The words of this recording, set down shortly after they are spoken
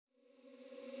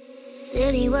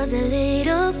Lily was a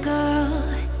little girl,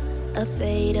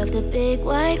 afraid of the big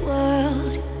white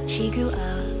world. She grew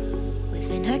up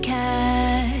within her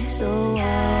castle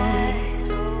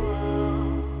walls.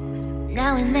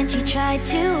 Now and then she tried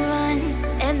to run,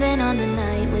 and then on the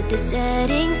night with the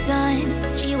setting sun,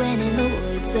 she went in the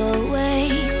woods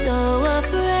away, so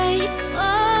afraid,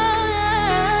 all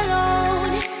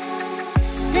alone.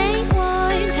 They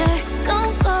warned her,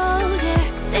 don't go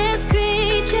there, there's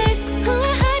creatures who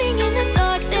are hiding in the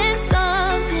dark. Then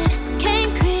something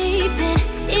came creeping,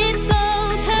 it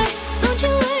told her, don't you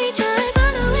worry, just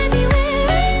follow everywhere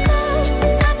I go.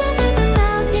 Top of the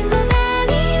mountains or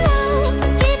valley low,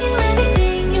 give you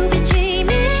everything you've been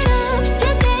dreaming of.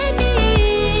 Just let me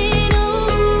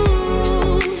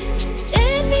know.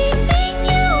 Everything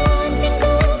you want and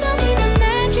gold, I'll be the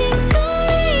magic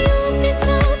story you've been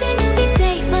told, and you'll be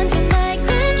safe under my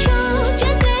control.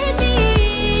 Just let me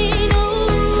know.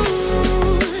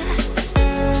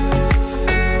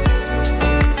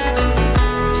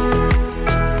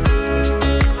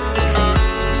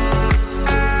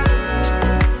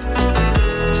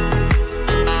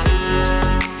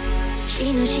 She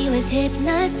knew she was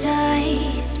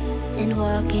hypnotized and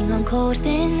walking on cold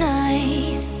thin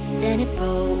ice. Then it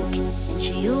broke and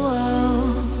she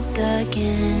awoke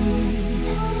again.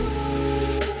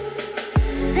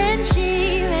 Then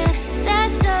she ran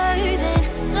faster, then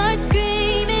started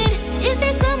screaming, is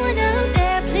there someone out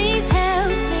there? Please help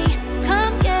me,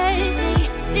 come get me.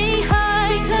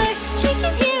 Behind her, she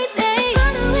can hear it say,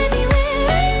 follow everywhere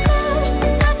I go.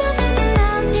 Top of the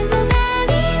mountains or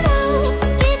valley low,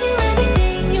 give you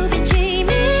everything you've been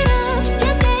dreaming of.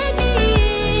 Just let me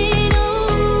know.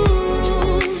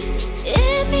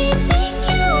 Everything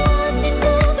you want and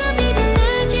gold, I'll be the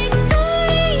magic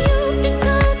story you've been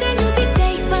told, and you'll be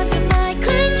safe under my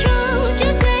control.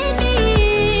 Just let me know.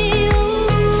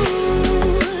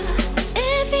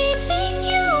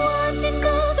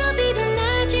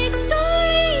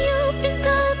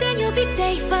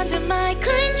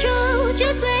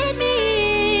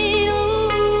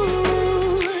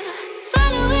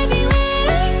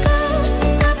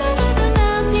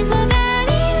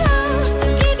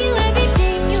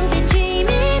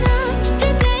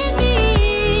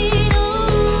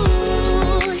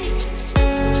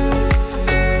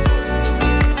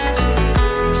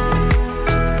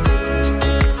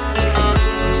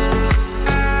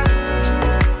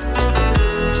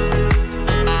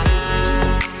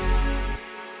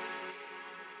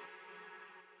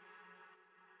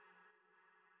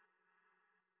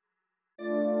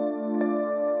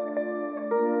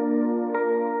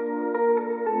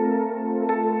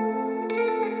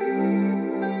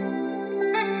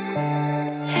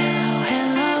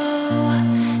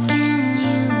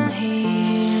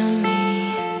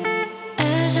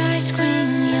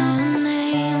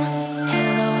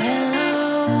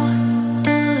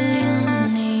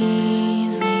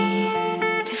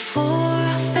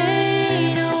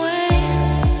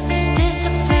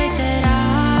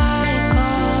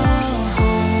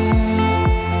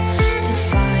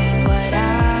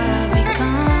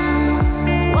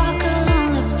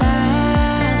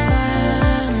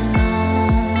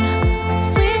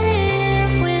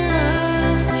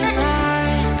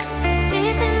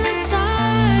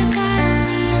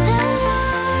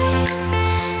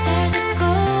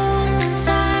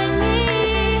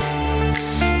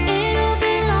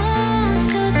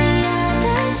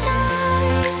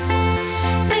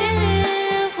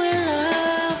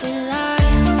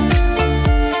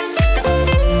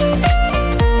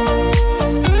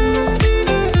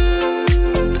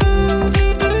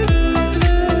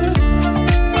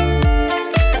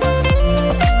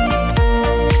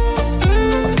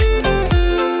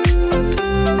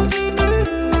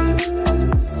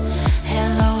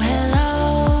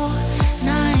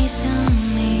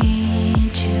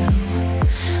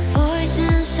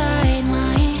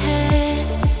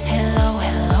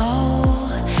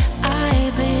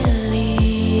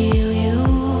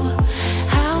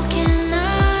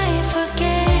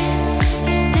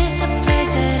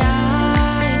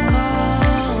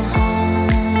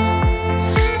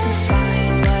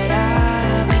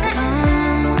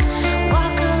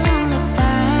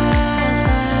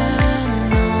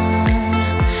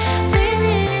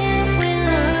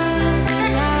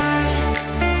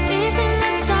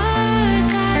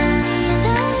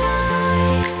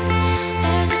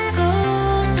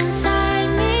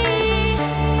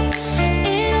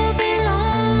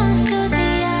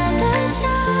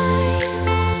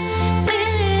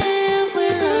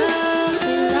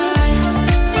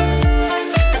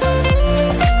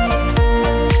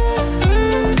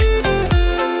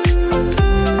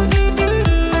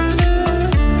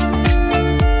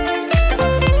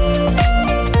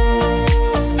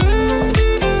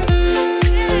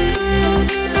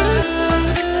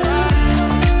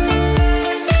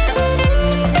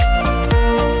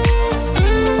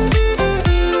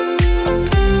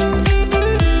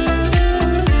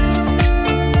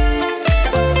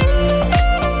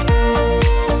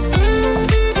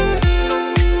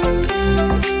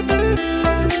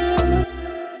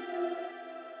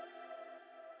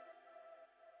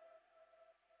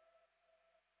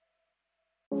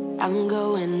 I'm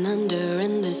going under,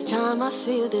 and this time I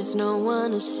feel there's no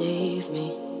one to save me.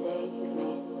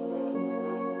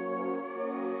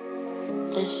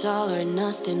 This all or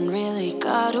nothing really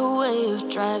got a way of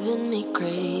driving me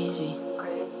crazy.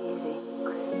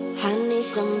 I need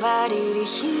somebody to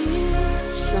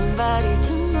hear, somebody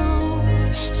to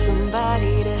know,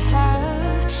 somebody to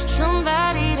have,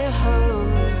 somebody to hold.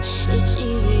 It's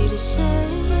easy to say,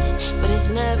 but it's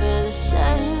never the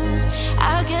same.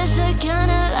 I guess I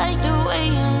kinda like the way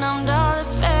you numbed all the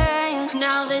pain.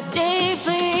 Now the day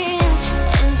bleeds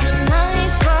into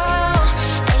nightfall,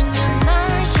 and you're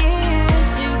not here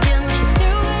to get me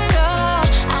through it all.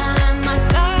 I let my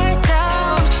guard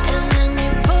down, and then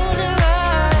you pulled the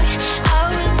rug. I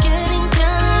was getting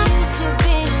kinda used to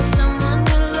being someone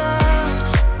you loved.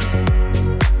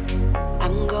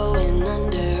 I'm going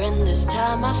under, and this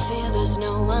time I feel there's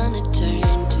no one to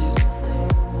turn to.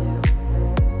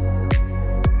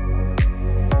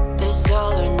 This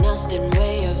all or nothing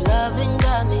way of loving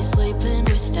got me sleeping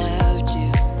without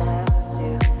you.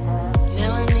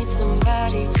 Now I need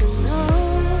somebody to know,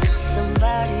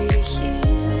 somebody to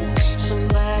hear,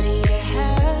 somebody to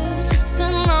have, just to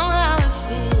know how it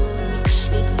feels.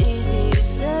 It's easy to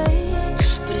say,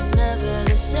 but it's never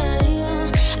the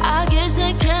same. I guess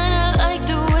I kinda like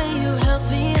the way you helped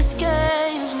me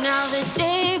escape. Now the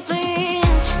day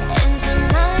bleeds into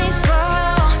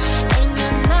nightfall, and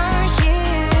you're not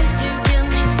here to get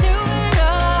me through it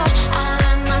all. I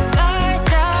let my guard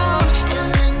down, and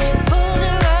then you pulled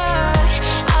the rug.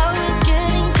 I was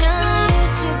getting kinda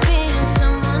used to being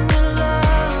someone you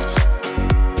loved.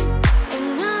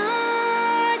 And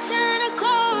I tend to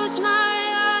close my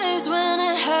eyes when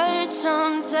it hurts.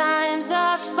 Sometimes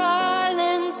I fall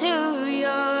into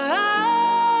your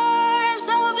arms.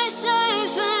 I'll be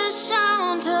safe and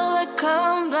sound till I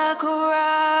come back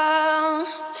around.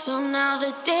 So now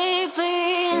the day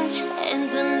bleeds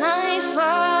into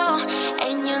nightfall,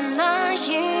 and you're not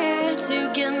here to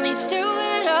get me through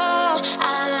it all.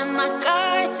 I let my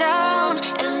guard down,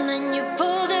 and then you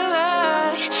pulled the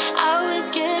rug. I was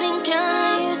getting kinda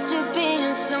used to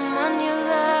being someone you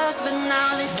loved, but now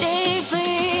the day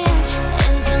bleeds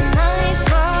into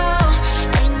nightfall,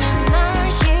 and you're not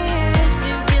here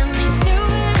to get me through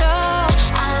it all.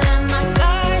 I let my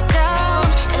guard down,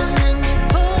 and then you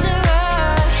pulled the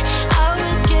rug. I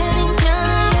was getting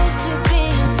kinda used to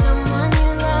being someone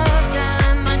you loved. I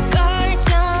let my guard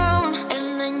down, and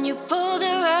then you pulled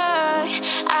the rug.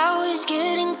 I was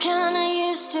getting kinda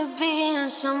used to being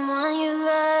someone you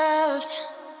loved.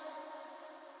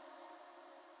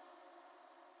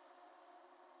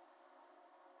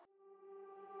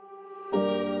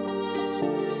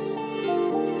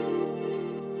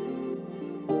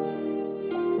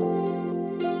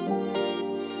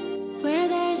 Where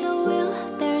there's a will,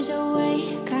 there's a way,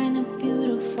 kinda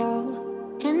beautiful.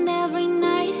 And every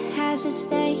night has its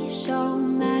day, so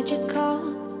magical.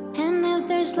 And if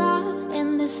there's love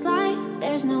in this life,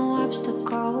 there's no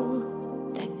obstacle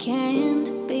that can't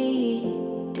be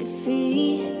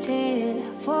defeated.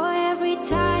 For every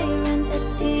tyrant, a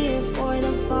tear for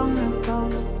the vulnerable.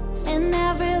 And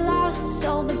every lost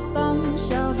soul, the bones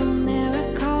of a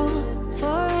miracle.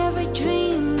 For every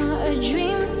dreamer, a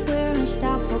dream, we're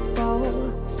unstoppable.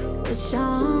 With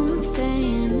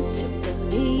something to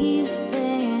believe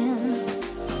in.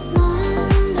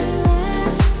 Monday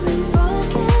left me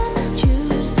broken.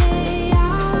 Tuesday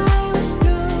I was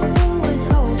through with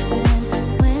hoping.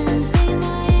 Wednesday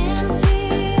my empty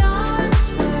arms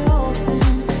were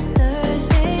open.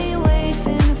 Thursday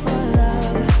waiting for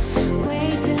love,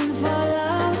 waiting for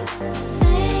love.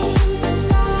 Thank the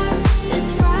stars,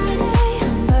 it's Friday.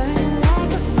 I'm burning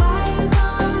like a fire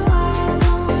gone wild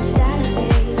on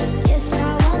Saturday. Yes, I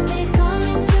won't be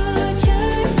coming to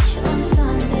church on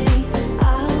Sunday.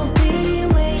 I'll be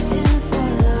waiting for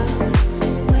love,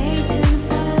 waiting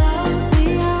for love. We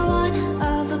are one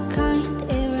of a kind,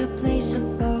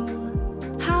 irreplaceable.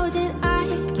 How did I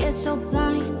get so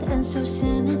blind and so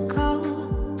cynical?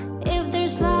 If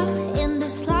there's love in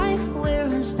this life, we're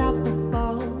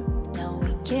unstoppable. No,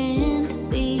 we can't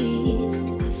be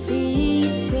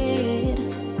defeated.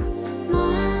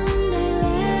 Monday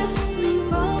left me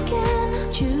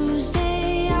broken.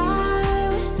 Tuesday I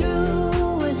was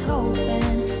through with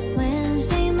hoping.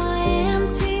 Wednesday my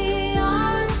empty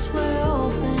arms were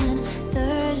open.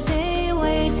 Thursday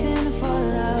waiting for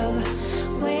love,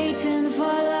 waiting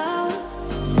for love.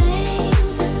 Thank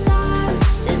the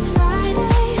stars, it's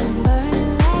Friday. I'm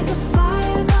burning like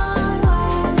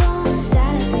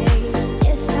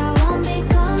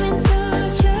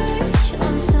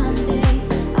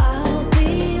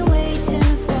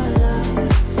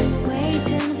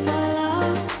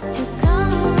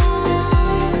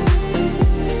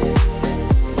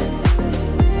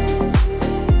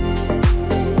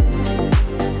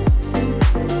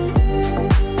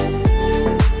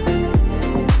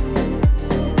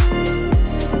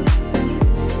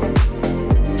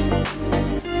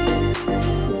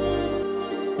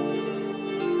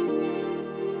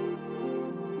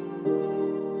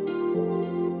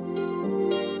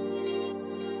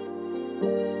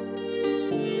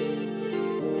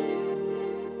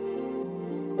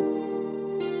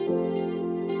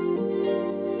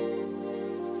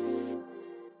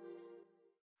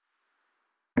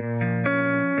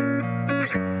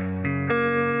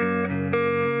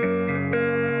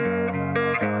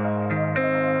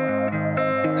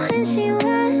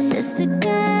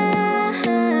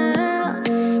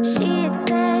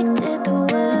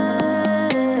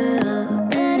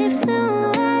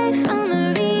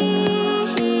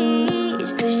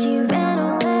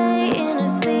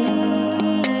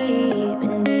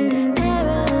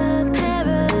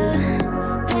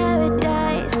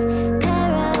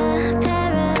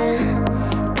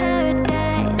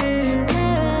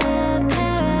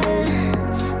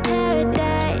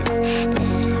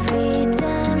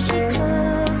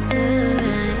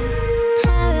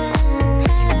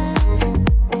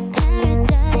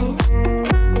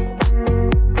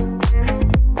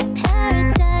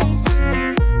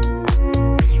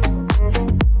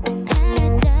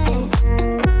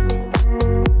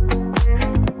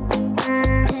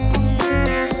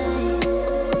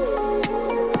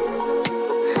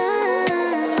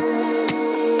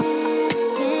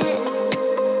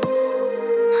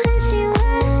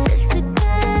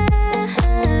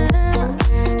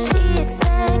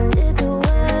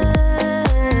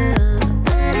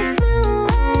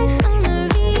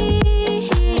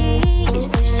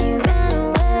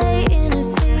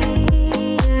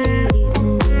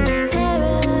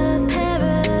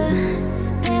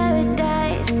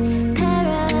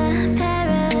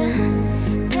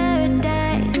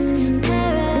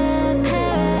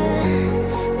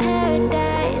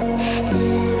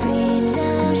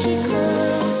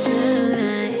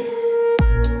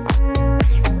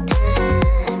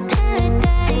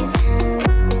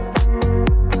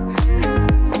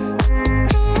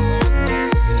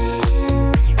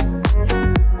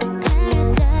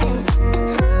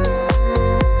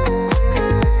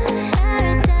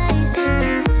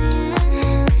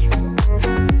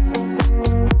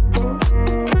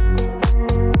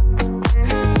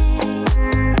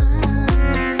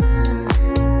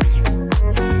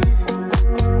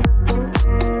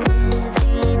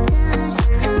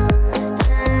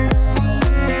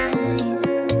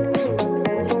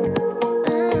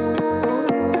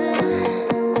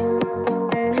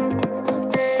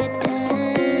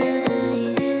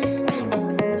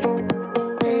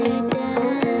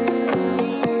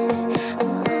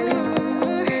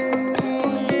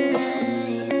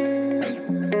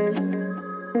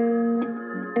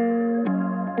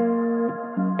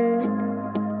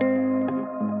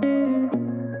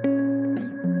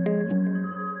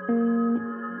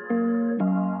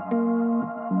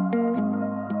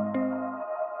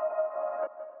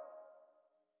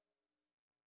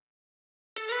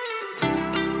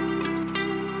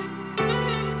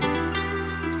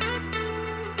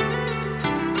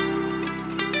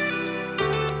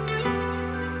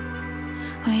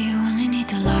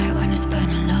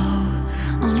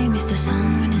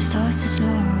starts to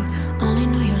snow. Only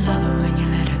know you love her when you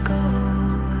let her go.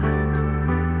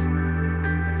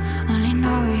 Only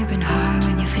know you've been high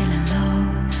when you're feeling low.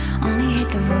 Only hit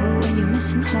the road when you're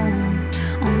missing home.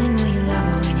 Only know you love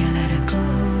her when you let her go.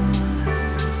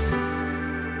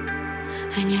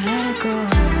 And you let her go.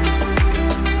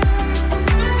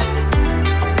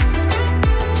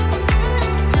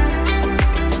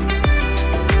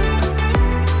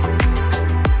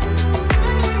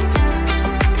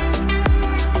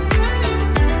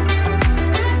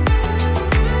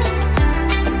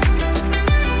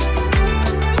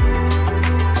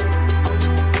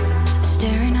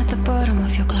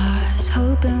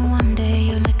 Hoping one day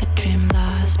you're like a dream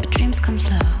lost, but dreams come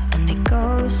slow and they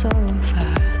go so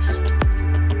fast.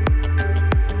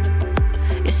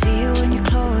 You see it when you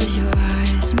close your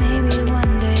eyes. Maybe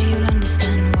one day you'll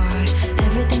understand why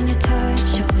everything you touch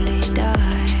surely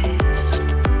dies.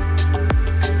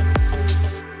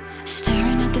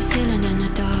 Staring at the ceiling in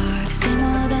the dark, same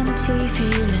old empty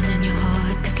feeling in your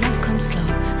heart. Cause love comes slow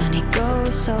and it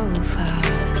goes so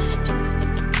fast.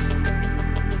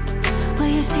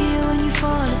 You see it when you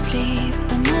fall asleep,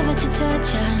 but never to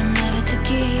touch and never to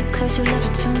keep. Cause you love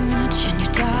it too much and you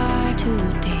dive too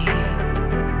deep.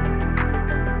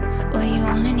 Well, you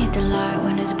only need the light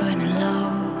when it's burning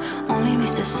low. Only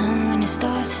miss the sun when it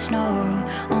starts to snow.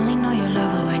 Only know you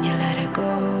love her when you let her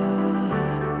go.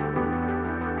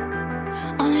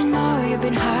 Only know you've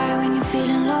been high when you're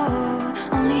feeling low.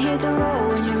 Only hit the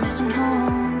road when you're missing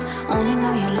home. Only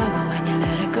know you love her when you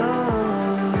let her go.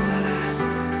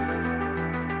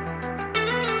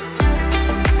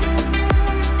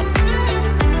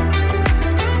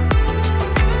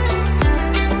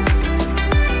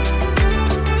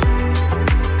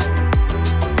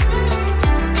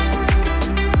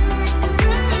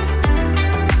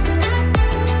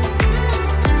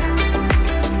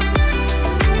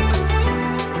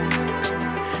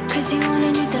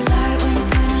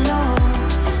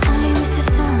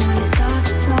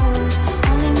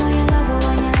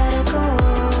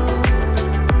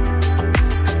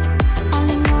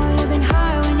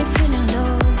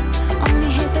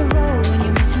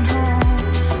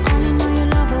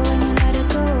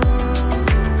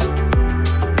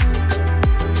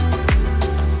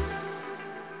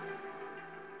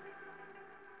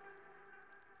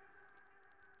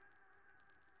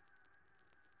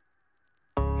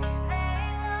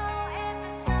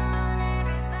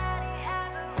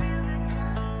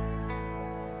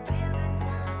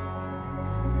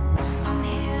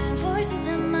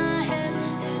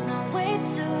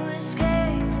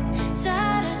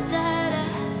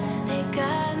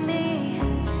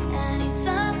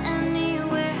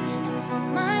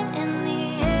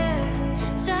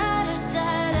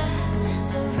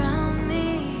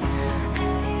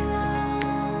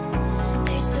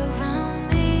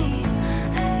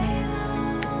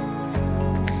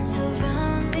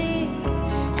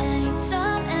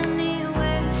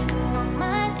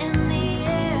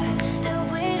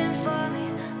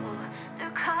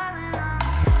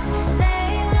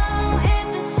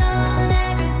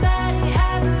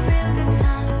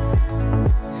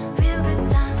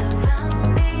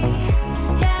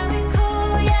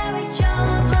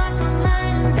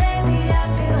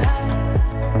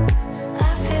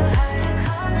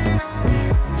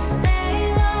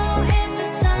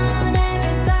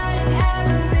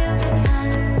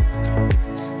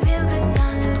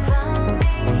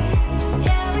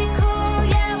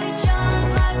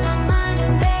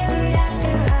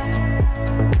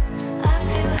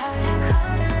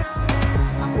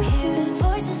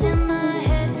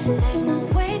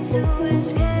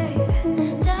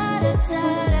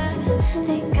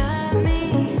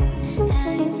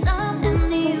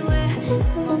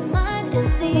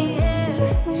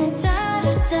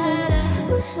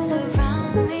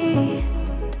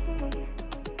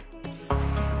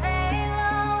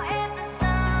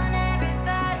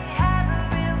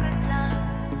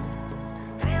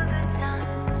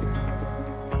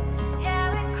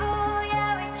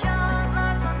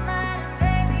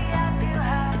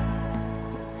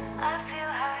 I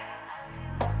feel high.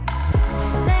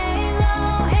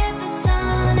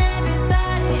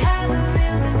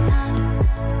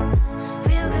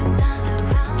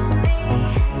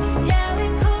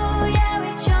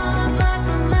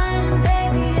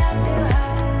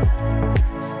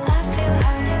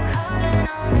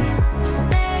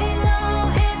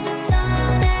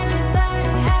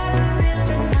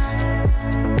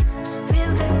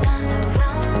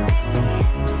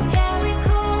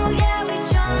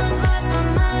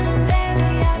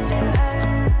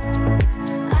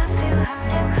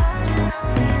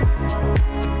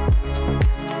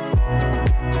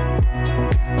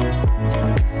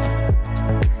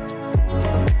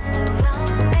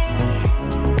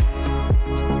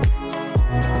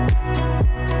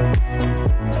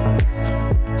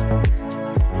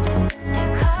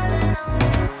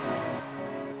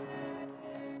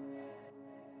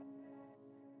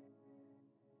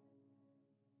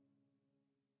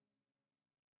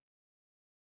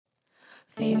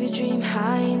 Fever dream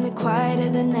high in the quiet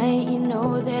of the night, you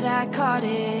know that I caught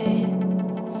it.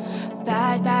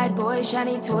 Bad, bad boy,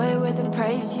 shiny toy with a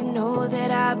price, you know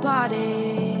that I bought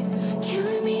it.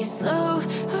 Killing me slow,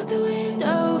 out the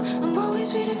window, I'm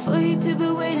always waiting for you to be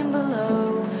waiting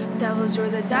below. Devils roll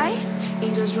the dice,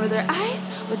 angels roll their eyes.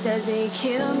 What doesn't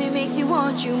kill me makes you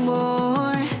want you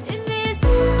more. And it's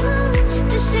you,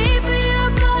 the shape of your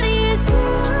body is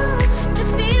blue. The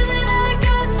feeling I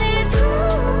got is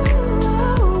ooh,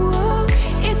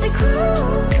 it's a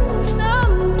cruel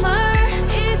summer,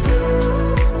 it's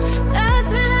cool. That's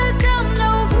when I tell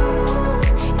no rules,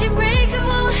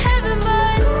 unbreakable heaven,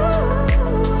 but ooh,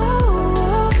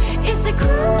 it's a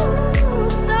cruel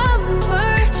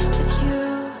summer with you.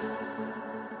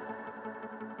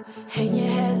 Hang your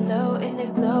head low in the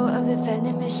glow of the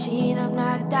vending machine, I'm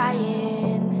not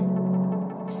dying.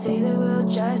 Say that we'll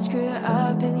just screw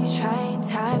up in these trying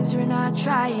times, we're not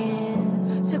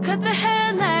trying. So cut the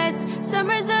headlights,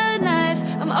 summer's a knife.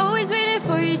 I'm always waiting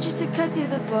for you just to cut to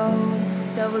the bone.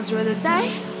 Devils roll the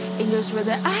dice, angels roll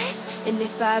their eyes. And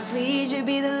if I bleed, you'll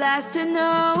be the last to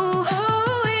know.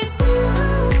 Oh, it's you,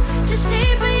 the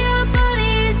shape of your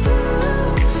body is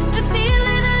blue. The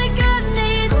feeling I got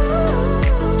needs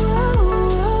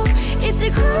ooh, it's a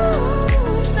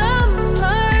cruel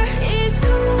summer, it's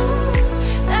cool.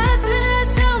 That's when I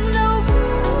tell no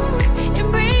rules,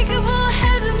 unbreakable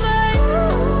heaven, but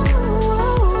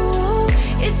ooh,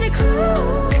 it's a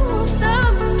cruel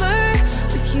summer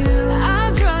with you.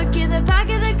 I'm drunk in the back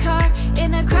of the car,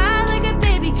 and I cry like a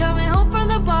baby coming home from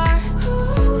the bar.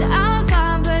 So I'm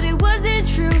fine, but it wasn't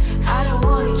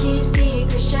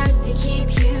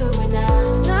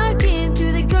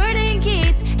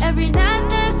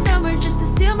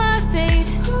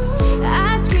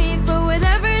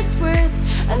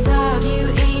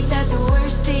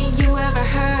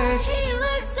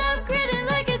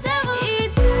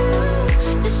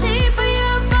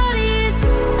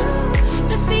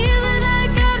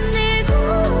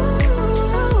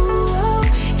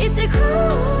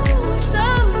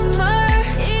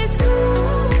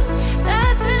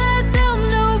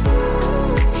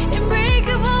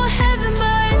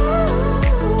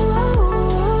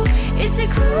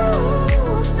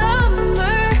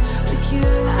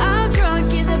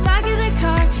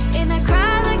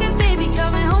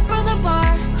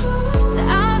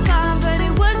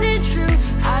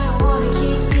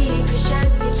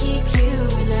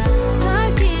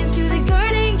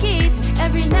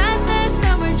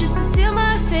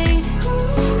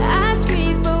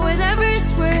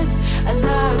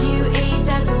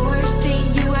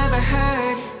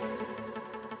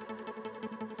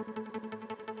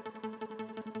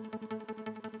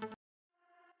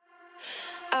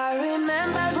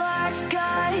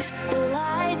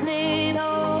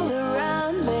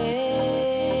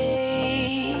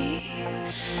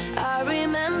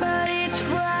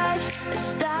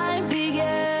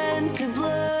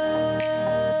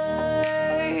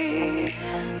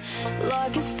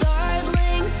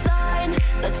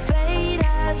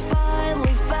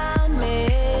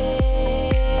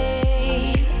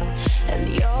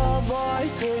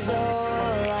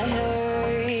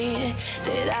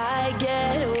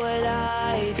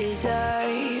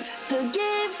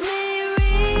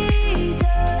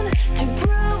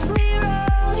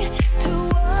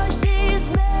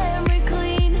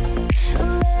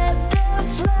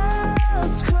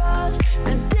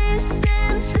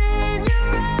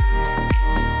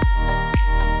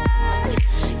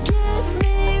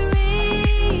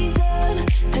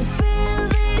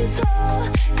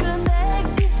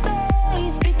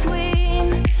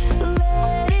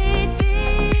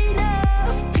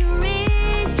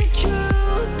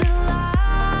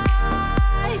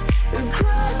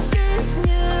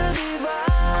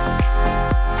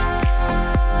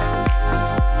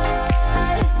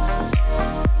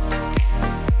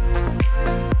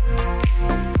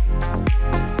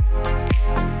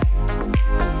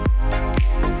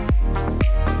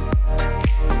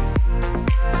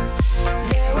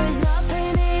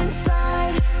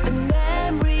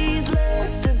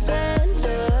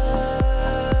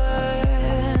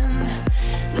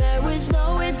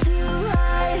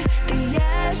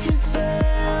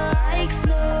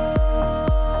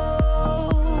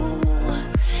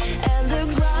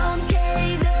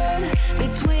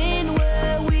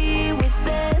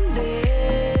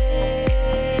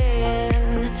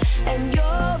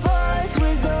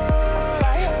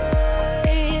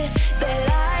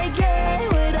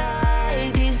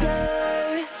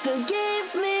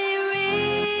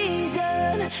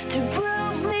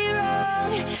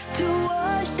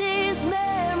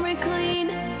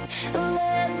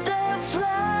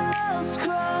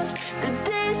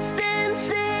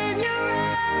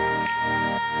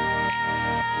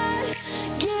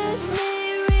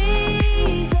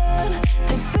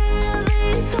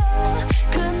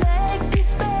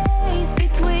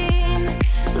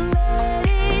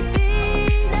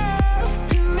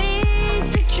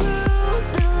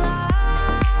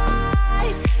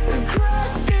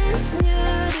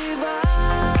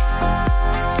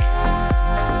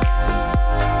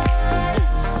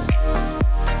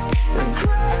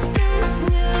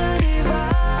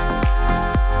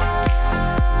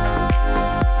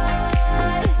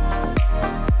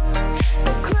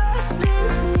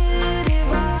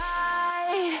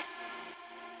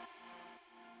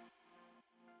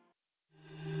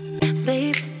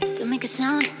Babe, don't make a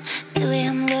sound. 2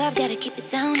 AM love, gotta keep it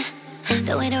down.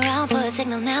 Don't wait around for a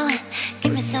signal now.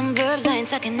 Give me some verbs, I ain't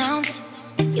talking nouns.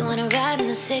 You wanna ride in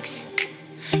a 6,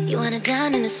 you wanna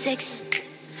dine in a 6.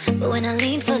 But when I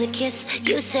lean for the kiss,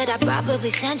 you said I'd probably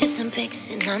send you some pics.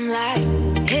 And I'm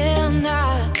like, hell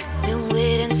nah, been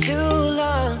waiting too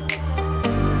long.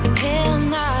 Hell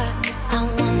nah, I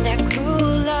want that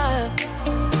cruel love.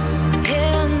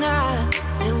 Hell nah,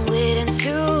 been waiting too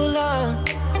long.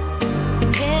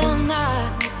 Hell nah,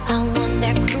 I want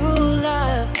that cruel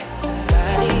love.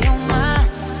 Body on my,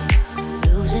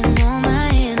 losing all my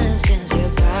innocence. Your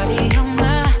body on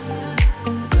my,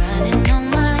 grinding on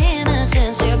my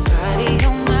innocence. Your body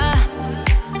on my,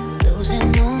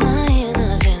 losing all my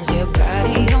innocence. Your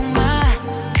body on my,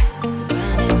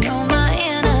 grinding on my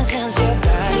innocence. Your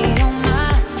body on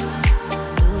my,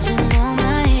 losing all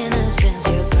my innocence.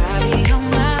 Your body on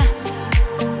my,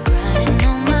 grinding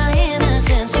on my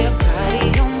innocence. Your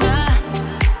body on my,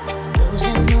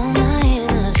 losing all my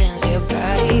innocence. Your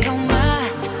body on my,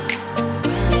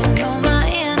 grinding on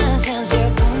my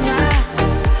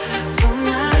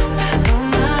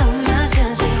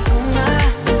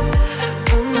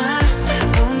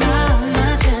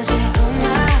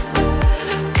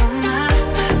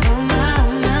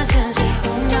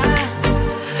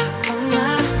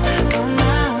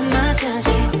innocence.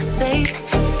 Your babe,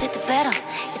 you said the battle.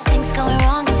 Your things going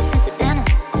wrong, it's just incidental.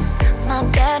 My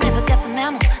bad, never got the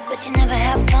memo. But you never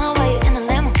have fun while you're in the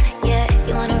limo. Yeah,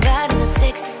 you wanna ride in a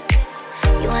 6,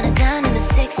 you wanna dine in a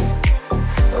 6.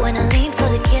 But when I lean for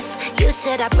the kiss, you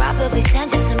said I'd probably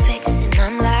send you some pics. And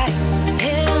I'm like,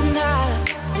 hell nah,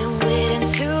 been waiting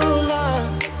too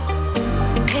long.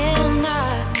 Hell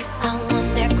nah, I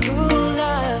want that cruel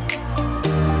love.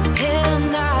 Hell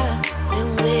nah,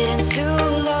 been waiting too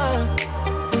long.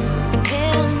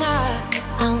 Hell nah,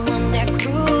 I want that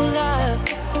cruel love.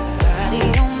 Body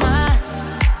on my,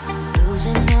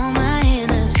 losing all my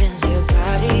innocence. Your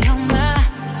body on my,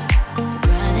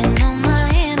 grinding on my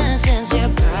innocence. Your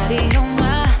body on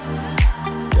my,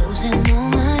 losing all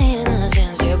my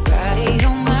innocence. Your body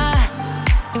on my,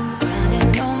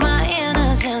 grinding on my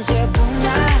innocence. Your body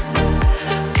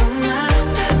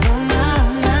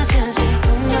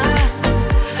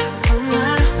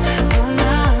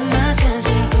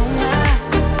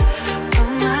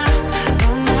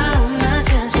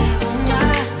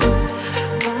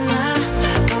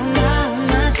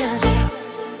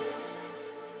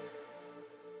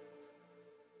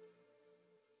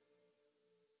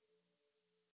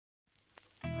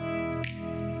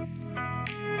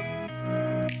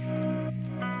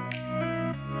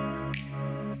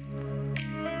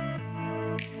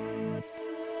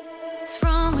What's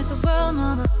wrong with the world,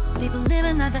 mama? People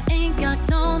living like they ain't got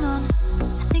no mamas.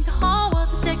 I think the whole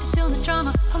world's addicted to the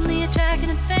drama, only attracted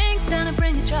to things that'll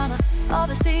bring you drama.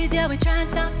 Overseas, yeah, we try and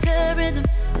stop terrorism,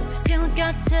 but we still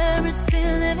got terrorists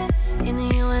still living in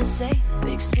the USA,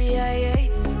 big CIA,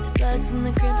 the Bloods and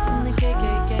the Crips and the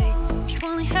KKK. If you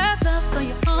only have love for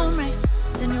your own race,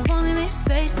 then you only leave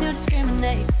space to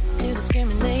discriminate. To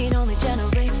discriminate only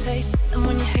generates hate, and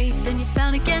when you hate, then you're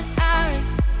bound to get irate.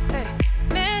 Hey.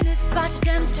 Man, this is what you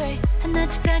demonstrate, and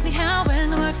that's exactly how it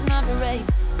works and operates.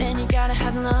 Man, you gotta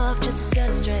have love just to set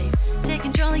it straight. Take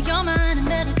control of your mind and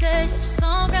meditate. Let your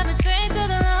soul gravitate to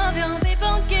the love. Young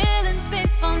people killing,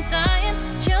 people dying,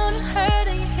 children hurt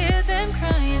and you hear them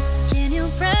crying. Can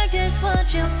you practice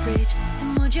what you preach,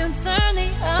 and would you turn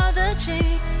the other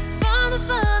cheek? Father,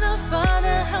 Father,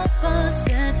 Father, help us,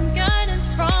 send some guidance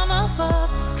from above.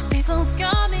 Cause people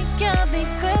got me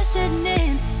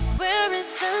questioning, where is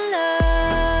the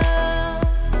love?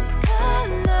 The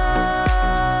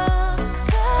love,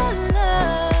 the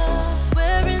love.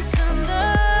 Where is the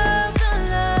love? The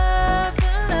love,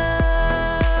 the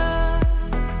love.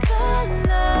 The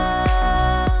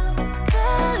love, the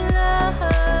love.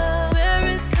 Where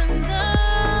is the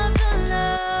love? The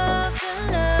love, the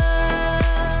love.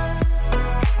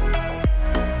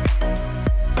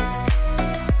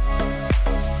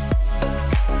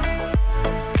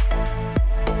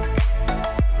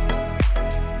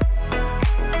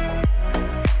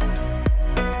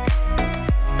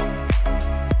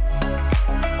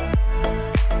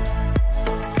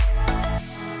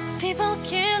 People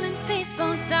killing,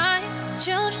 people dying,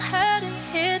 children hurting,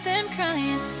 hear them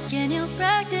crying. Can you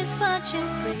practice what you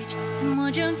preach, and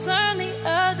would you turn the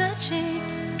other cheek?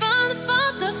 Father,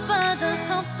 Father, Father,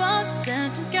 help us,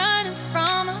 send some guidance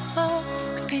from above.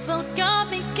 Cause people got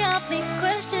me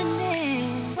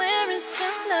questioning, where is the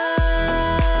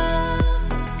love?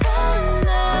 The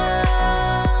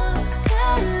love, the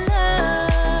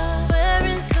love. Where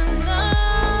is the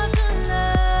love? The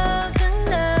love, the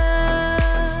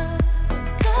love.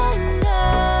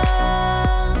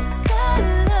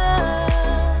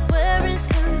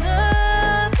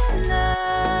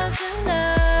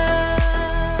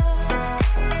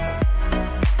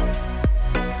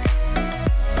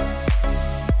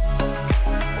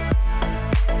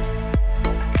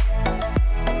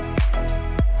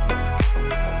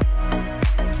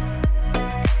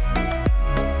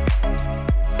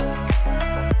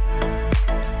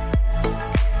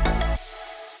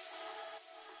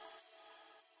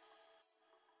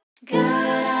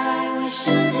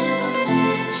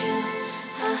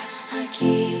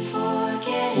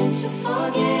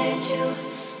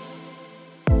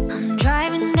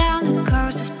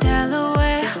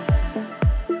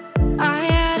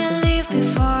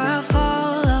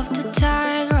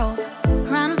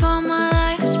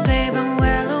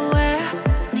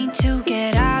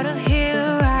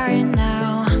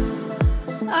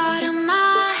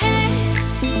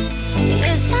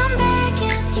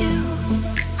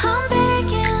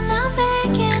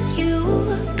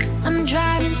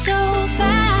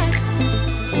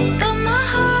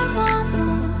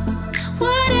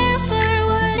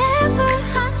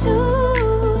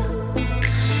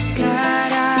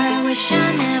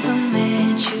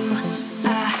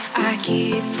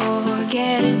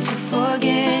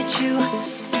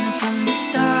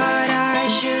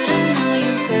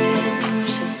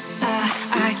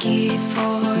 keep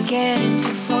forgetting to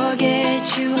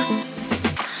forget you.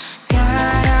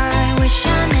 God, I wish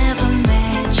I never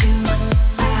met you.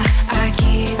 I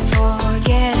keep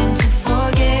forgetting to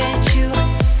forget you.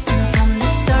 And from the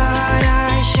start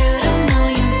I should have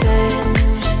known you bad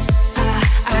news.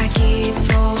 I keep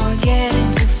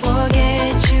forgetting to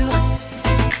forget you.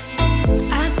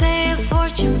 I'd pay a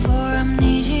fortune for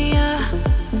amnesia,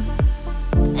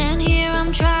 and here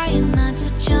I'm trying not to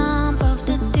jump off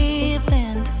the deep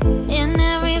end. In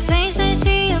every face I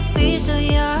see a piece of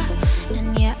you,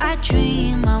 and yeah, I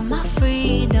dream of my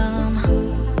freedom.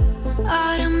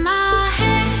 Out of my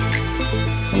head,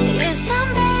 yes,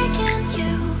 I'm begging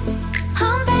you.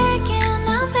 I'm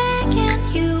begging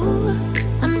you.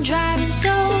 I'm driving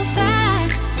so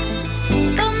fast,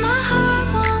 but my heart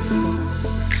won't move.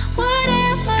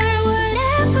 Whatever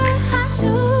I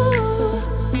do.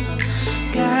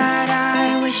 God,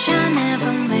 I wish I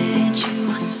never met you.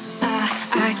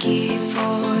 I keep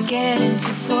forgetting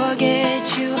to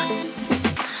forget you.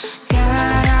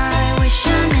 God, I wish I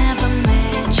never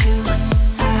met you.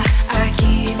 I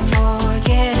keep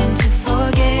forgetting to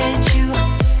forget you.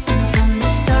 And from the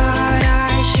start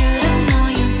I should have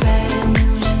known you bad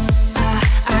news.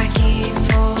 I keep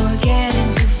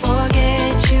forgetting to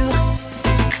forget you.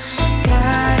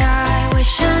 God, I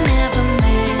wish I never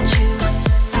met you.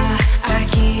 I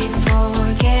keep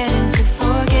forgetting to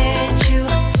forget you.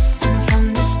 And from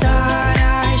the start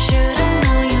I should have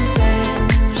known you bad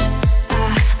news.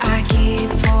 I keep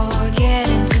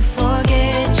forgetting to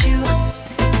forget you.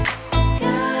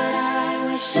 God, I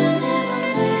wish I never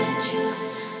met you.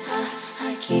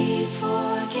 I keep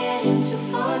forgetting to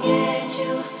forget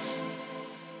you.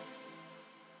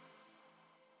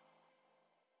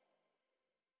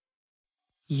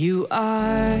 You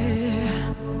are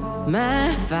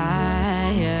my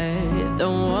fire, the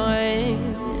one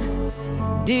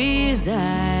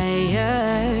desire.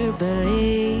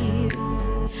 Believe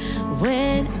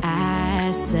when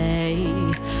I say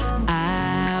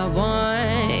I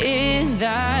want it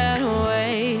that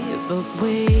way. But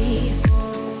we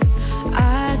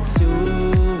are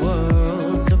two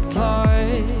worlds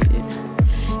apart.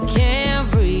 Can't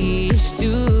reach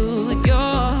to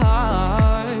your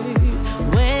heart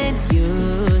when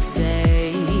you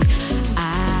say I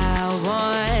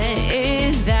want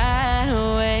it that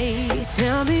way.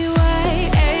 Tell me why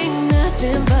ain't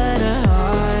nothing but a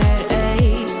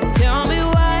heartache. Tell me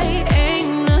why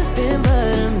ain't nothing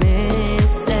but a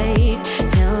mistake.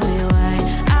 Tell me why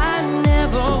I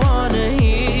never wanna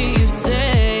hear you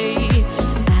say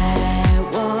I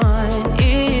want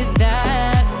it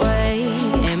that way.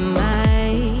 Am I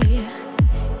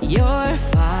your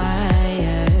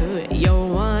fire, your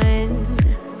one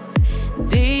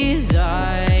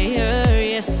desire?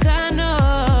 Yes, I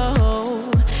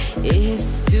know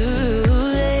it's too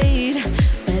late,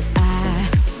 but I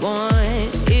want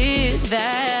it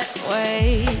that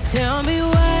way. Tell me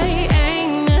why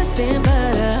ain't nothing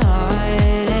but a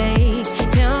heartache.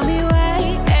 Tell me why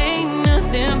ain't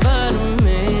nothing but a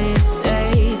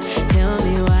mistake. Tell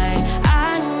me why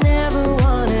I never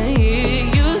wanna hear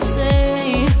you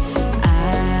say I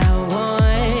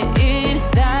want it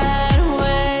that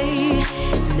way.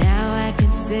 Now I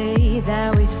can say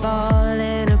that we've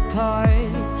fallen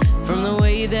apart from the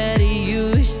way that it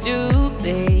used to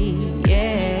be.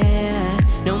 Yeah,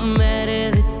 no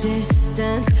matter the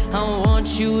distance, I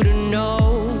want you to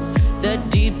know that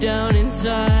deep down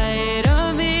inside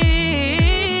of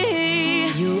me,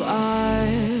 you are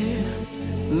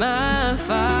my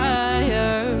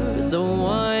fire, the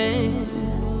one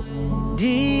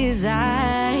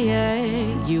desire.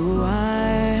 You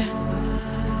are.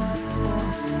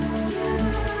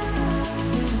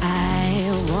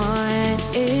 I want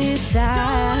it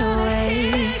that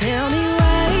way. Tell me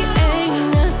why ain't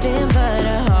nothing but a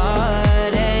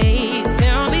heartache.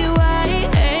 Tell me why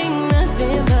ain't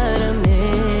nothing but a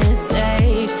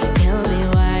mistake. Tell me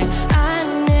why I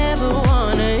never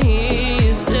wanna hear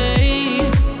you say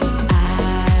I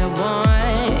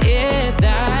want it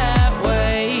that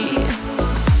way.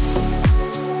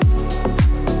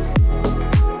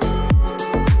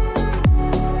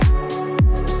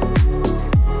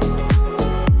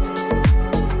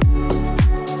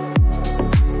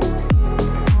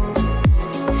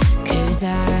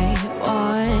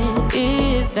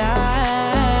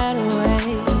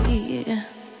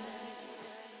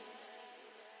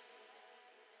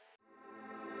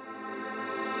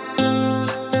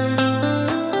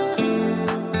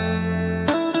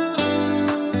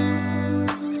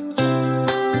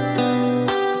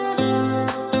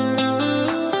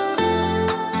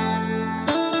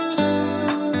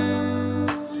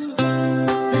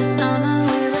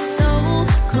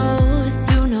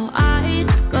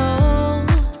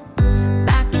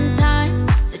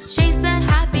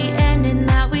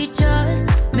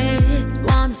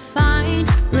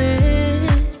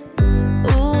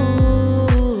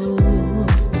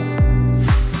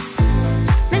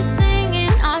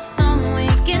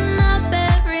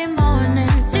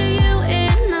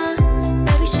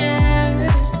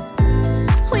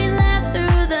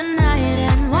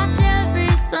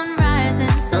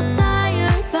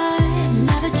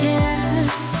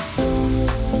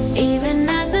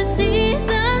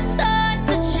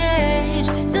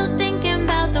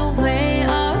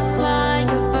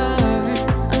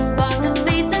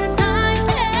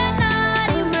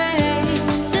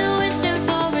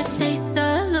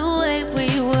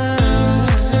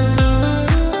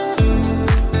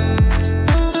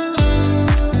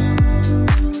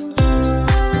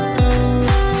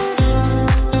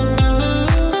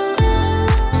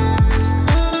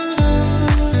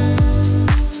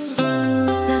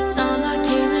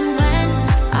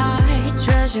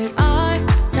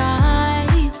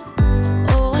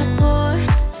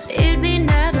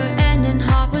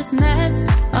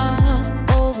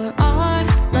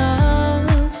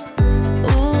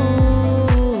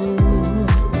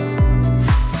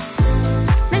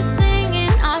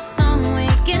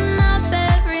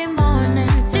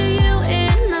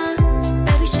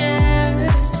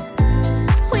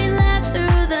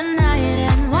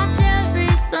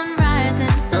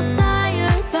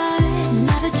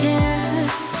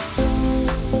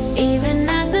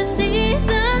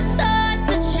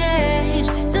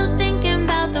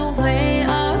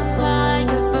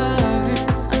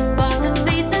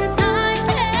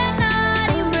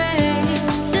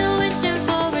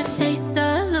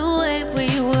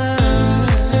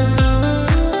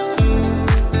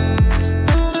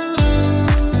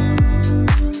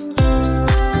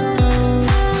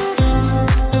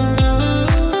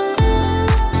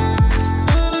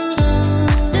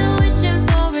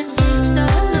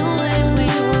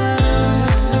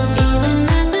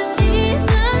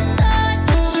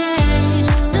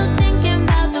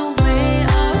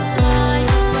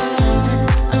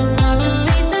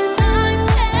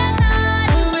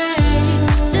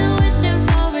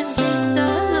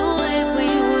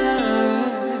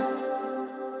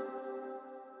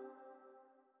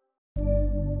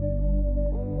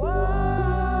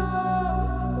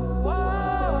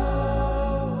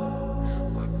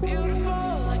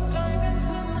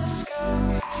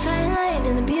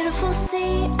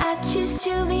 choose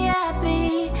to be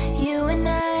happy. You and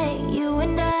I,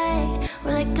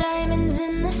 we're like diamonds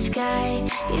in the sky.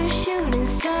 You shooting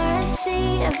star, I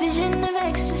see a vision of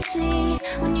ecstasy.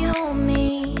 When you hold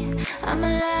me, I'm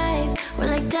alive. We're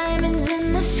like diamonds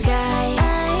in the sky.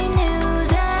 I knew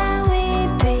that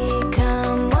we'd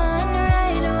become one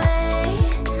right away.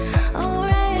 Oh,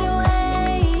 right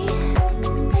away.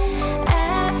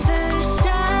 At first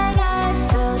sight, I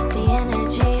felt the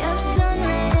energy of sun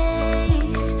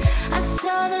rays. I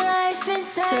saw the life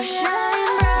inside. So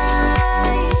shine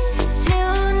bright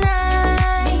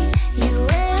tonight. You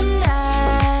and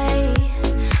I,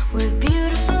 we're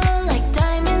beautiful like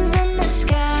diamonds in the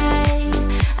sky.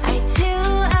 Eye to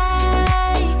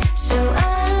eye, so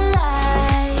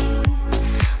alive.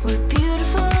 We're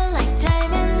beautiful like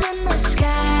diamonds in the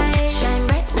sky. Shine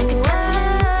bright like a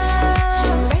diamond.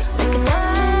 Shine bright like a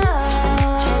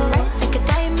diamond. Shine bright like a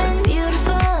diamond.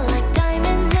 Beautiful like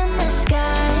diamonds in the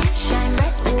sky. Shine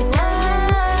bright like a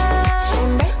diamond.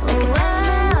 Shine bright like a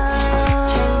diamond.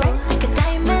 Shine bright like a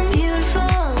diamond.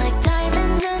 Beautiful like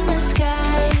diamonds in the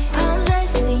sky. Palms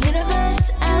rise to the universe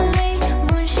as we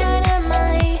moonshine and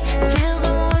Molly. Feel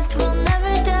the warmth, we'll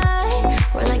never die.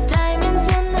 We're like diamonds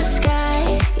in the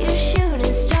sky. You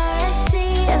shooting star, I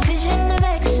see a vision of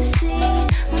ecstasy.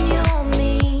 When you hold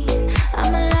me,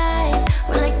 I'm alive.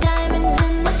 We're like diamonds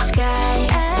in the sky.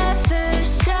 At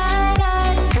first sight,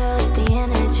 I felt the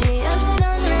energy of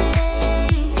sun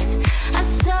rays. I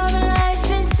saw the life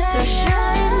inside. So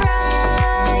shine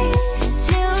bright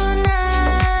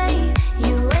tonight.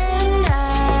 You and I,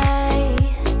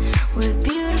 we're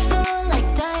beautiful like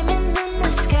diamonds in the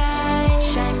sky.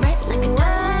 Shine bright like a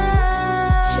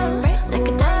diamond. Shine bright like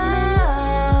a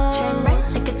diamond. Shine bright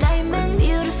like a diamond.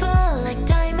 Beautiful like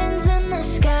diamonds in the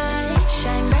sky.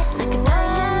 Shine bright like a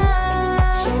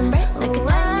diamond. Shine bright like a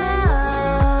diamond.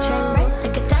 Shine bright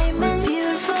like a diamond.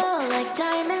 Beautiful like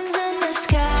diamonds in the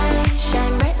sky.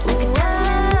 Shine bright like a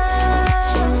diamond.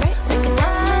 Shine bright like a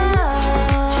diamond.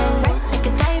 Shine bright like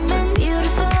a diamond.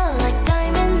 Beautiful like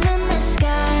diamonds in the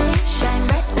sky. Shine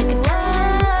bright like a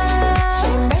diamond.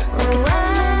 Shine bright like a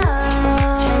diamond.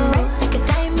 Shine bright like a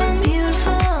diamond.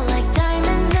 Beautiful like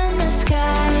diamonds in the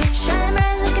sky. Shine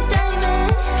bright like a diamond.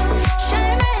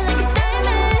 Shine bright like a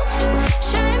diamond.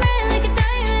 Shine bright like a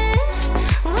diamond.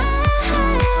 Whoa.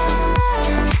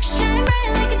 Shine bright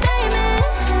like a diamond.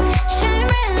 Shine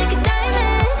bright like a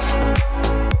diamond.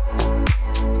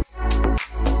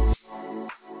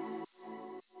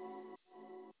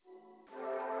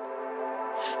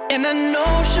 And I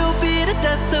know she'll be the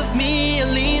death of me, at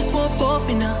least we'll both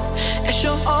be numb. And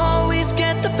she'll always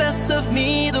get the best of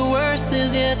me, the worst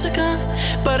is yet to come.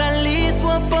 But at least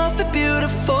we'll both be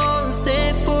beautiful and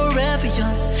stay forever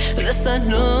young. This I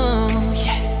know,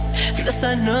 yeah, this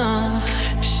I know.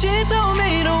 She told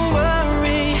me don't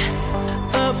worry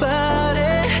about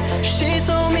it. She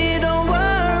told me don't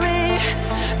worry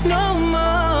no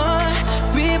more.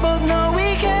 We both know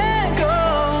we can't go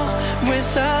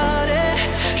without it.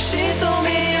 She told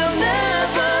me you'll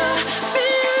never be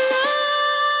alone.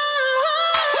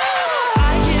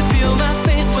 I can feel my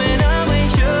face when I'm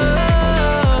with you,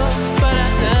 but I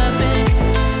love it,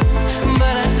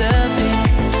 but I love it.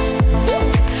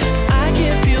 I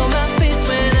can feel my face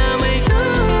when I'm with you,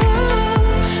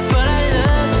 but I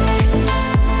love it,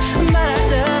 but I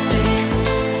love it.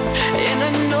 And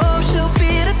I know she'll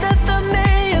be the death of me,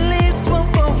 at least we'll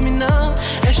both be numb.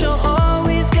 And she'll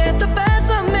always get the best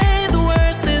of me, the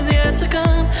worst is yet to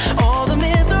come. All the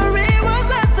misery was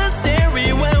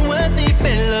necessary when we're deep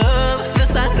in love.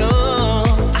 This I know,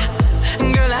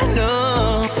 girl, I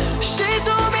know. She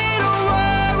told me don't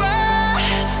worry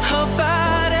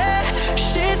about it.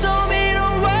 She told me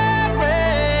don't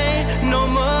worry no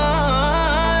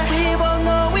more. We both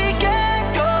know we can't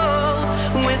go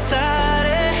without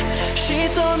it. She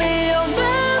told me you'll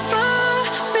never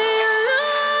be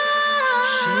alone.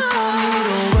 She told me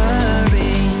don't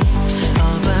worry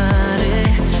about it.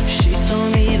 She told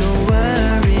me don't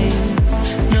worry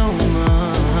no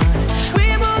more. We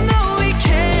both know we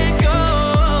can't go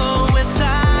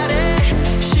without it.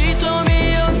 She told me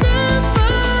you'll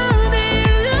never be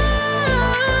alone.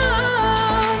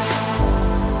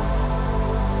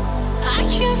 I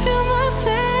can't feel my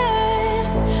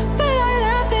face, but I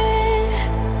love it,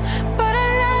 but I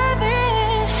love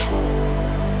it.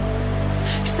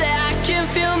 Say I can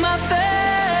feel my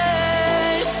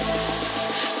face,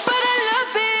 but I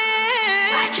love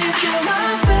it. I can feel my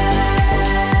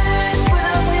face when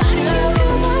I'm with you,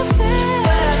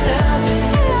 but I love it,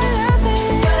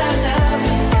 but I love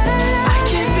it. I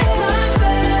can feel my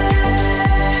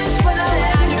face when I'm with you.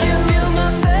 I can feel my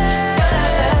face, but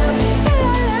I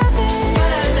love it,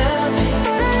 but I love it,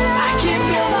 but I love it.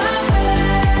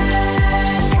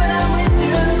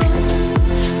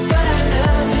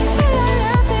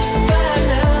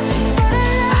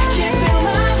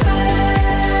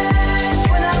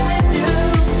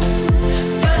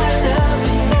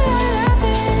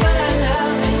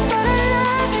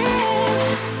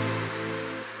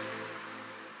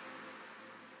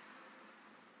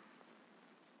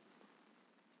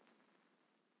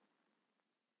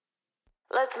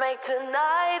 Let's make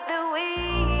tonight the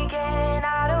weekend.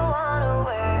 I don't wanna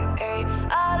wait.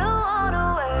 I don't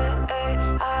wanna wait.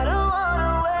 I don't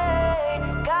wanna wait.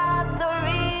 Got no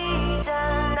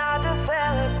reason not to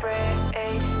celebrate.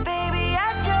 Baby,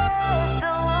 I just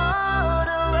don't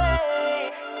wanna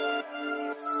wait.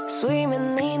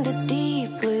 Swimming in the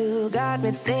deep blue got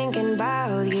me thinking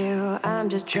about you. I'm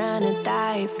just trying to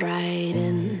dive right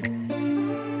in.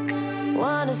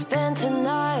 Wanna spend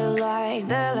tonight like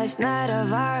the last night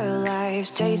of our lives,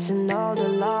 chasing all the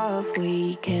love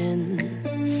we can.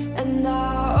 And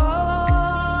now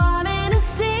I'm in a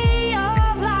sea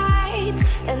of lights,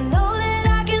 and all that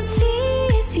I can see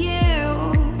is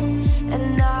you.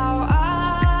 And now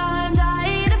I'm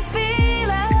dying to feel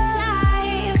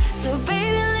alive. So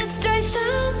baby, let's try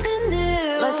something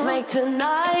new. Let's make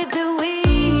tonight the weekend.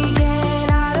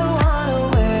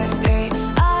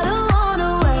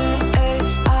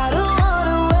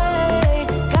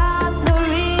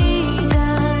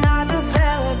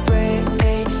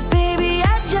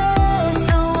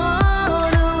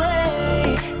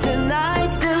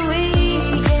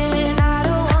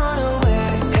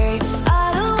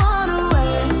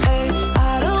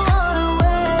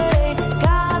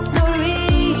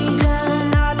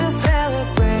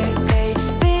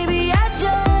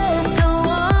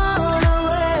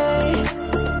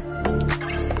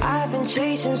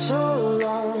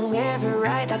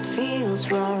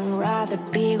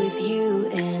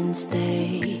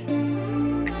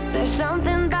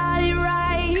 Something about it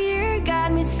right here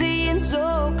got me seeing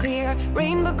so clear.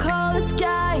 Rainbow colored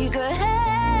skies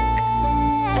ahead.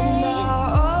 And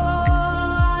now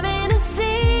I'm in a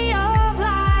sea of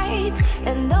lights,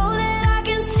 and all that I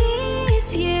can see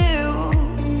is you.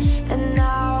 And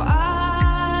now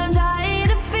I'm dying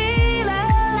to feel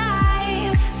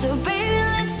alive. So baby,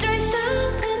 let's try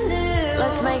something new.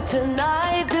 Let's make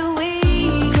tonight the weekend.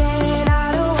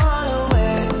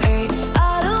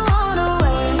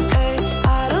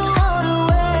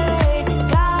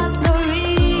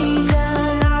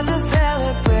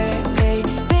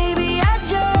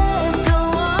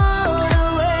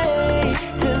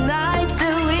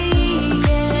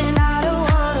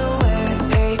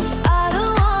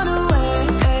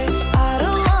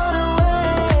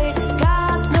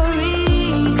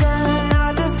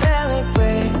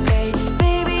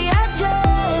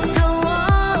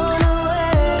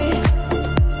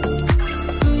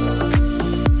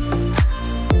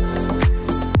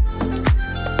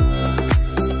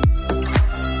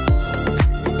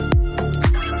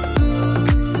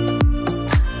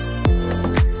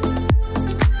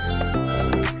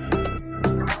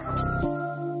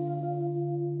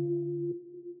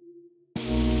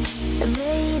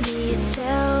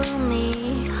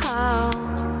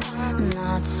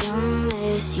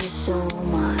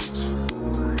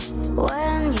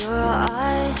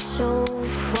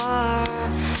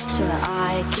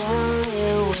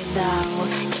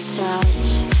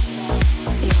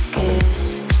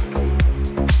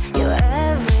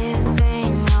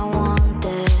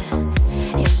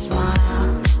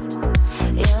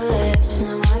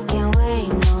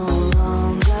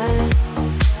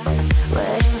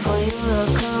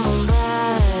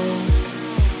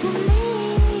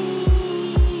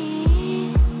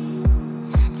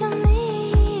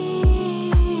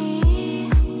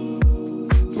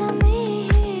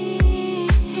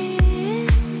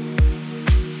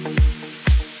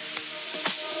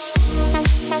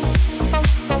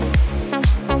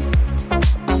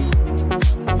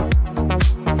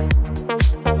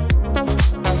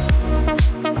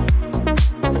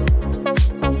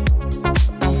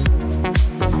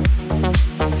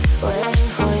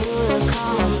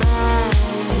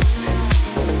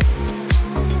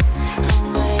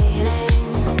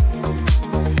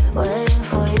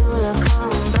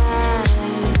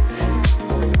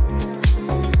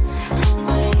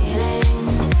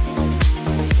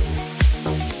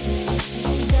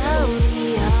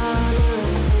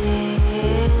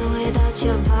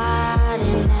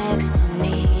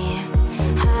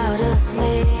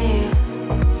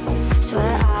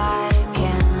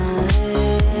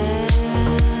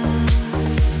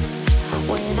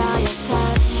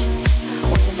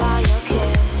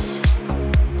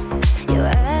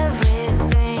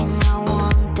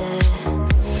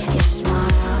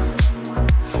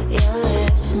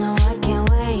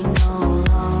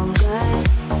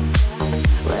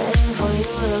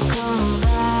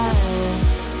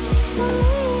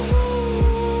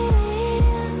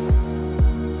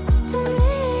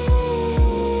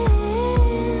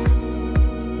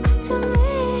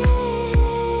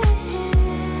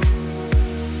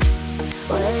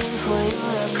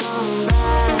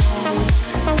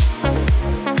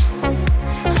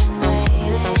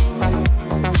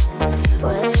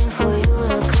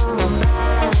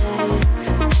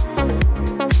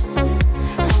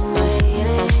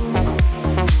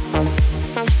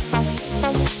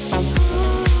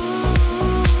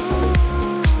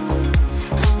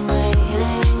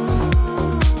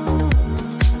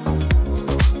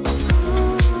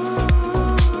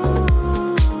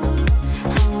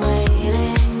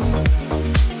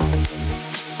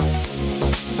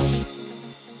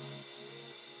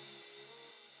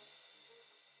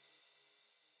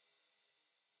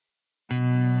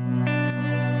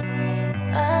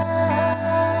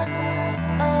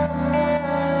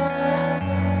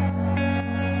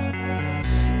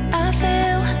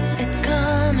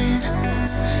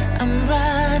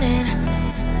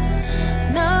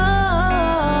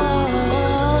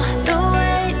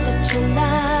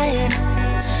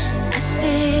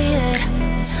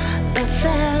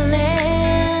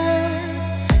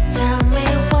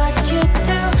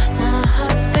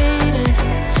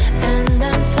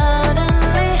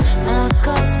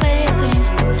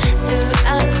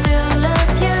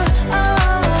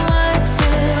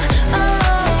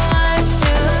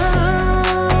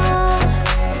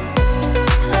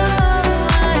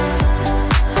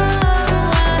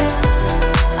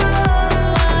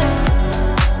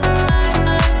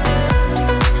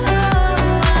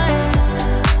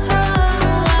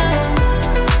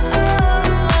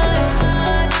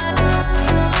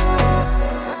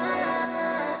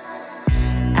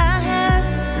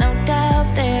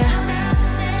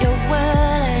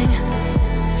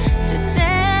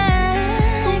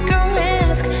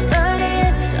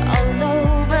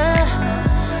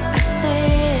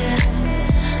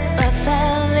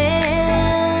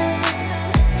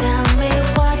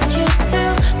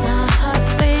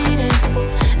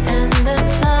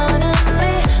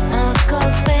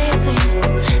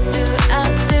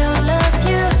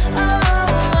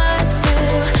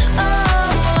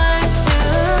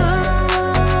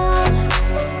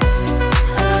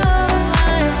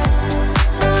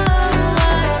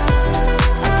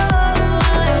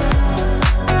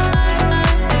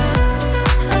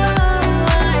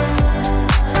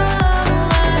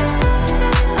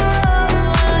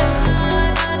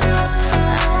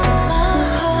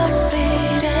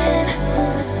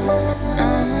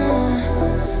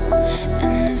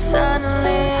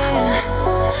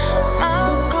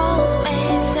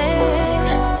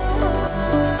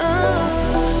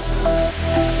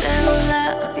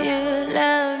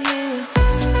 love you.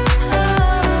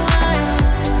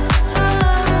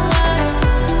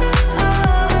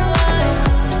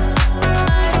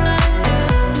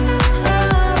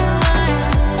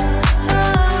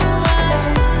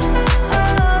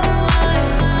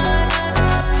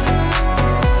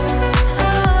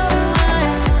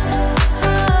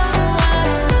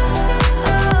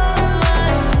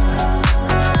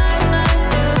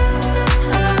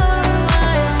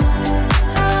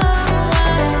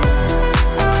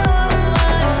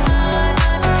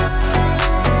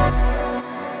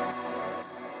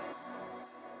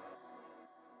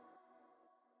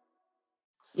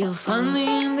 You'll find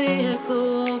me in the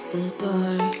echo of the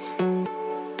dark,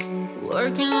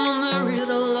 working on the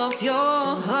riddle of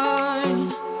your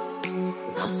heart.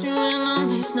 Lost you in a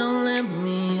maze, now let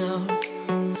me out.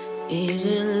 Is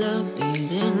it love,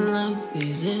 is it love,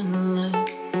 is it love?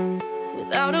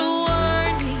 Without a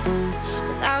warning,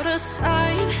 without a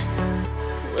sign,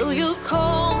 will you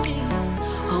call me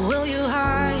or will you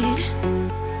hide?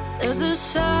 There's a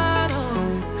shadow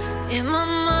in my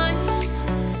mind.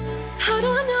 How do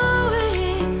I know it?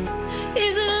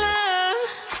 Is it love?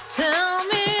 Tell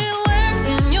me where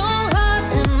in your heart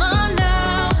am I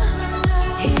now?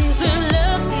 Is it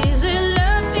love? Is it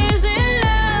love? Is it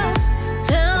love?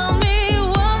 Tell me,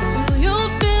 what do you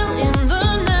feel in the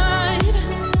night?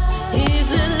 Is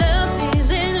it love? Is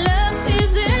it love?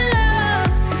 Is it love?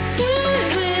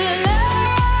 Is it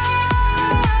love?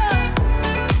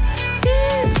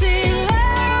 Is it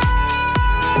love?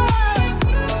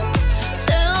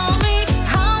 Tell me,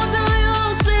 how do you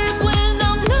sleep when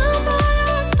I'm not by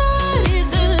your side?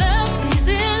 Is it love? Is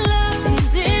it love?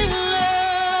 Is it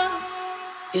love?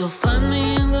 You'll find me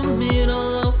in the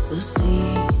middle of the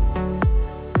sea,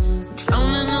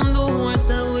 drowning in the words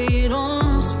that we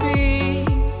don't speak.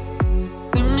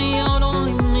 Bring me out,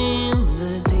 only me in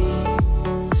the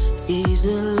deep. Is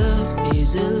it love?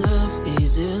 Is it love?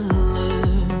 Is it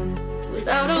love?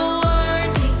 Without a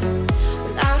warning,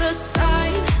 without a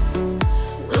sign,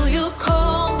 will you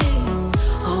call me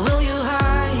or will you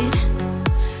hide?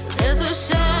 There's a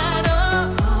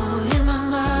shadow in my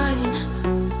mind.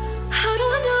 How do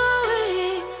I know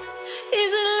it?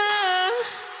 Is it love?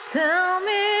 Tell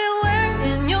me, where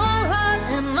in your heart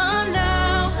am I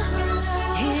now?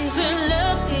 Is it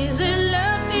love? Is it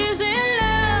love? Is it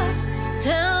love?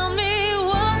 Tell me,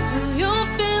 what do you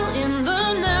feel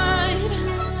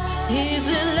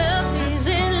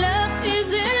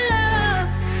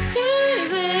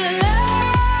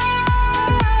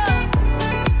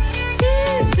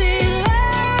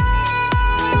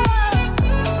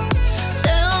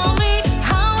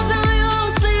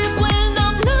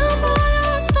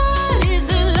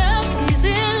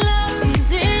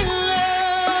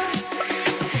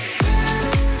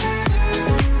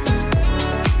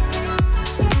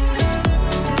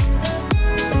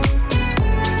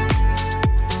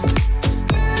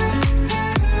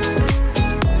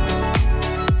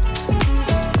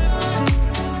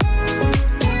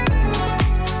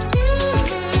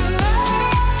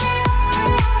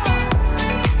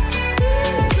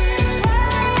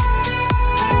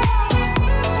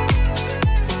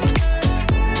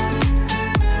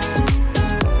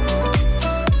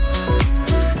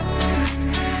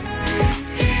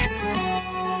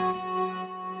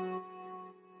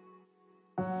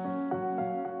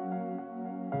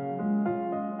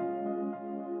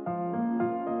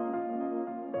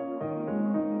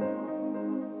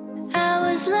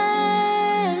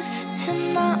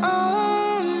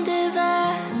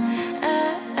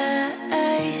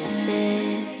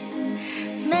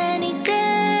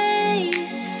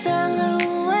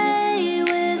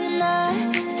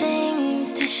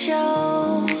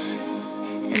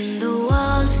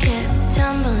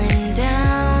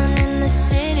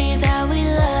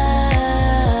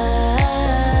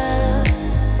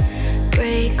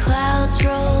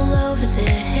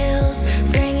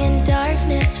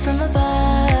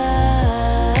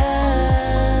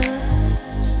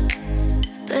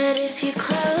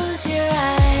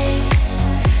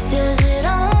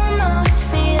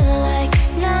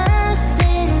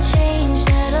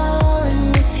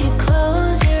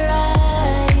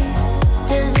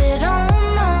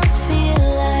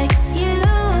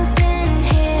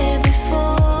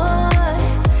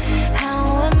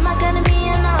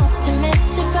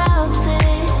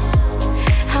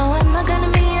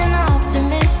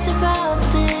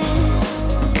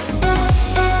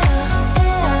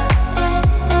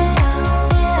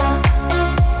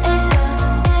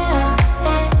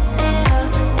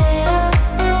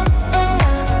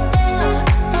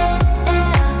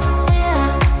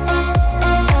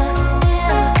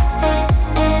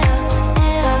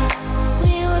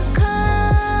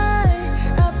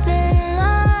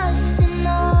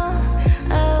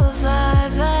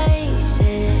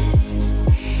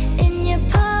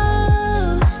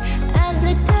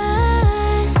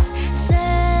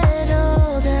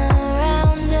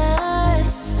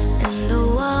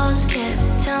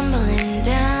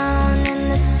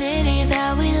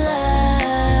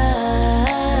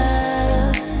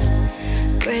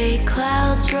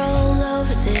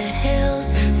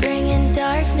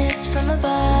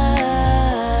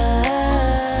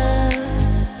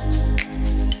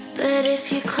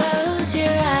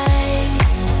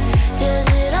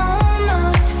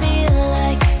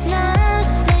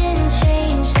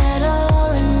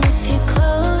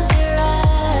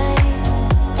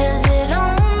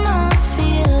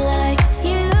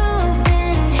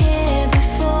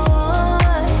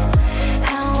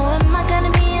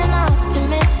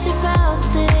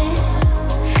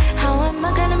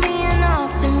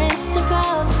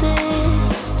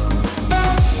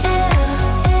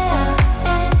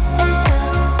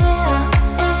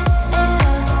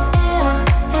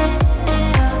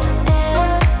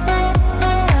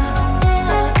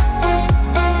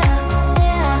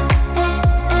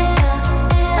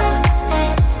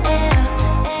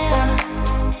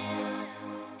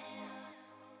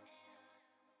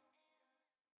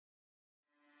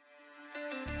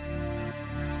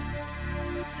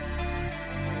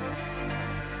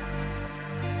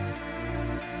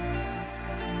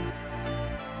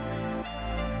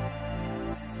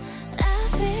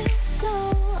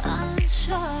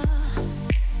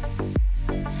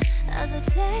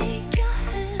take your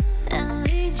hand and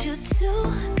lead you to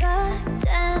the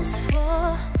dance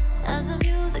floor. As the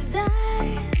music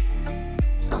dies,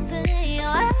 something in your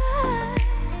eyes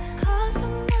calls to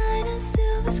mind a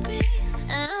silver screen,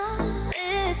 and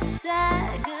it's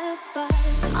sad goodbye.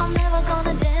 I'm never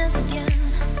gonna dance again.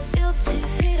 Guilty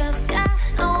feet have got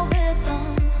no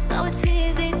rhythm, though it's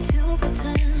easy to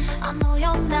pretend. I know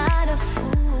you're not a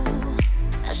fool.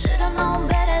 I should've known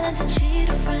better than to cheat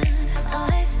a friend. I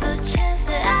waste the chance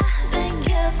that I've been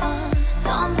given, so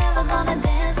I'm never gonna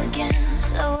dance again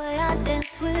the way I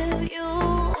dance with you.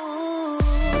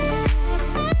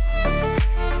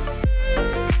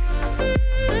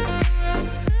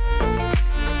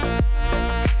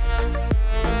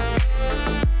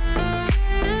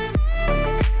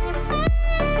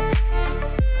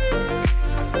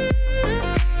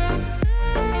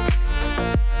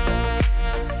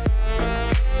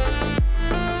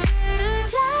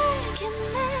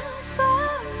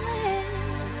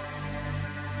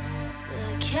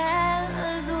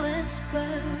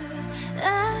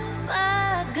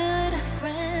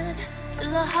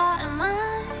 The heart and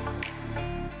mind,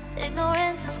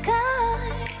 ignorance is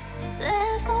kind.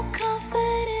 There's no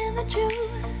comfort in the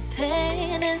truth.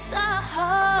 Pain is the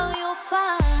hole you'll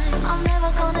find. I'm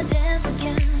never gonna dance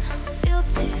again.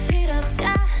 Guilty feet have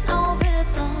got no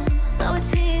rhythm, though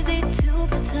it's easy to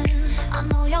pretend. I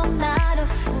know you're not a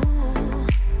fool.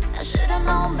 I should've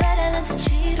known better than to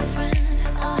cheat a friend.